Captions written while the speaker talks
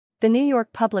The New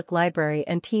York Public Library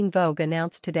and Teen Vogue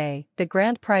announced today the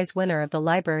grand prize winner of the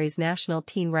library's National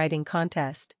Teen Writing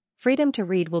Contest, Freedom to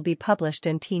Read, will be published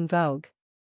in Teen Vogue.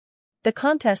 The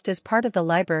contest is part of the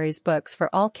library's Books for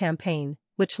All campaign,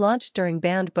 which launched during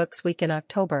Banned Books Week in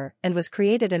October and was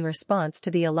created in response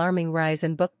to the alarming rise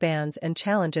in book bans and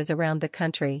challenges around the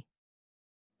country.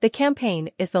 The campaign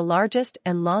is the largest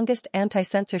and longest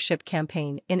anti-censorship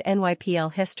campaign in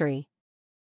NYPL history.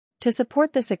 To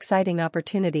support this exciting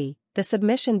opportunity, the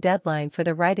submission deadline for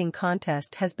the writing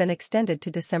contest has been extended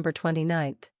to December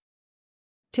 29.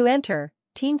 To enter,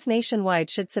 teens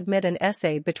nationwide should submit an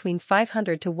essay between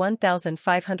 500 to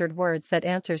 1,500 words that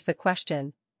answers the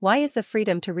question, "Why is the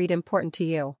freedom to read important to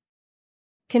you?"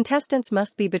 Contestants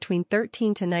must be between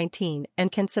 13 to 19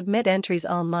 and can submit entries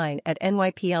online at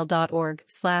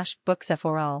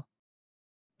nypl.org/booksforall.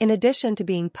 In addition to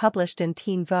being published in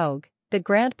Teen Vogue, the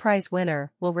grand prize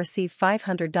winner will receive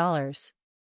 $500.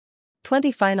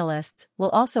 20 finalists will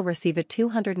also receive a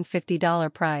 $250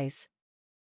 prize.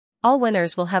 All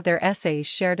winners will have their essays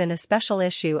shared in a special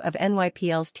issue of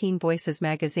NYPL's Teen Voices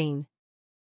magazine.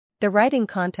 The writing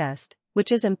contest, which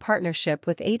is in partnership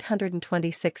with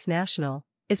 826 National,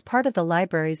 is part of the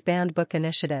library's Banned Book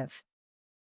Initiative,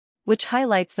 which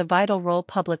highlights the vital role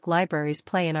public libraries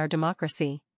play in our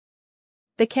democracy.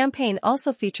 The campaign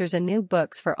also features a new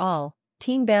Books for All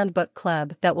Teen Banned Book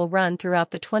Club that will run throughout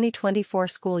the 2024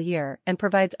 school year and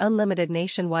provides unlimited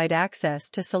nationwide access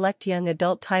to select young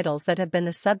adult titles that have been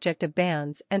the subject of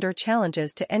bans and/or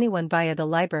challenges to anyone via the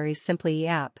library's Simply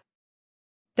app.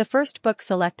 The first book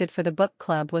selected for the book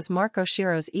club was Mark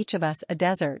Oshiro's Each of Us a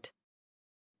Desert.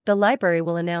 The library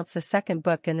will announce the second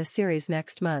book in the series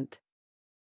next month.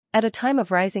 At a time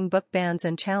of rising book bans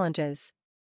and challenges,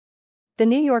 the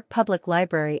New York Public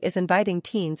Library is inviting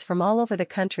teens from all over the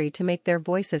country to make their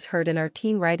voices heard in our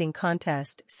teen writing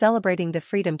contest celebrating the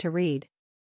freedom to read.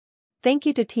 Thank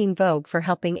you to Teen Vogue for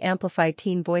helping amplify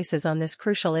teen voices on this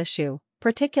crucial issue,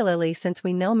 particularly since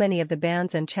we know many of the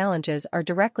bans and challenges are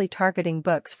directly targeting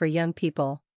books for young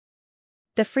people.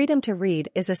 The freedom to read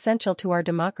is essential to our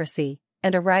democracy,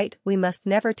 and a right we must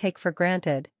never take for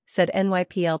granted, said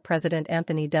NYPL President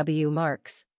Anthony W.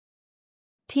 Marks.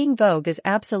 Teen Vogue is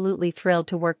absolutely thrilled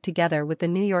to work together with the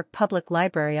New York Public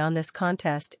Library on this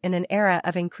contest in an era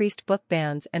of increased book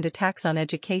bans and attacks on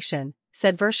education,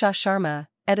 said Versha Sharma,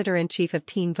 editor-in-chief of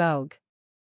Teen Vogue.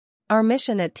 Our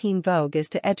mission at Teen Vogue is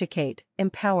to educate,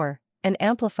 empower, and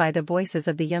amplify the voices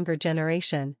of the younger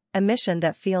generation, a mission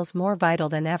that feels more vital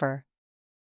than ever.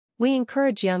 We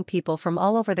encourage young people from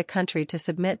all over the country to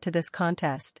submit to this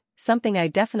contest, something I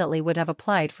definitely would have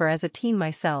applied for as a teen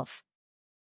myself.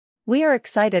 We are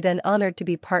excited and honored to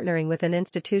be partnering with an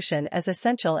institution as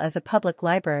essential as a public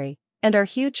library, and are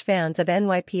huge fans of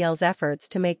NYPL's efforts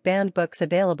to make banned books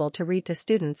available to read to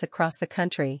students across the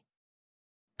country.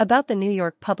 About the New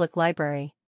York Public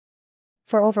Library.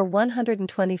 For over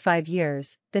 125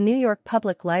 years, the New York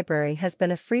Public Library has been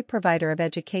a free provider of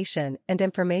education and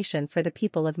information for the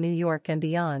people of New York and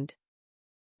beyond.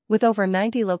 With over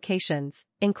 90 locations,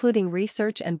 including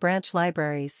research and branch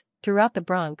libraries, throughout the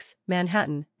Bronx,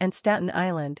 Manhattan, and Staten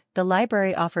Island, the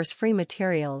library offers free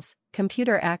materials,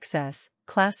 computer access,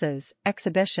 classes,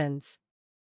 exhibitions,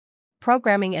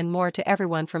 programming and more to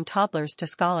everyone from toddlers to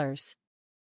scholars.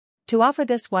 To offer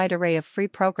this wide array of free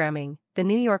programming, the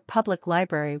New York Public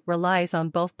Library relies on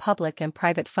both public and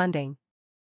private funding.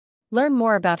 Learn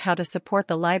more about how to support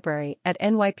the library at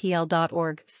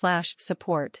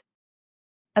nypl.org/support.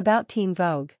 About Teen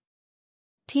Vogue.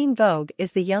 Teen Vogue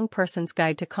is the young person's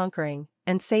guide to conquering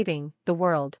and saving the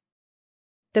world.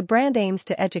 The brand aims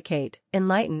to educate,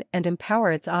 enlighten, and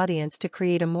empower its audience to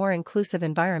create a more inclusive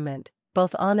environment,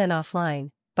 both on and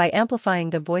offline, by amplifying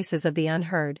the voices of the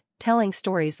unheard, telling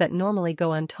stories that normally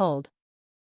go untold,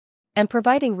 and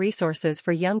providing resources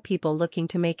for young people looking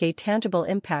to make a tangible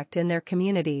impact in their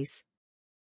communities.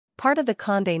 Part of the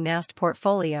Condé Nast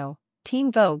portfolio,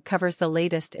 Teen Vogue covers the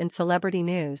latest in celebrity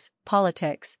news,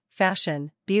 politics,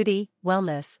 fashion, beauty,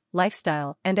 wellness,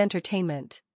 lifestyle, and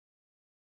entertainment.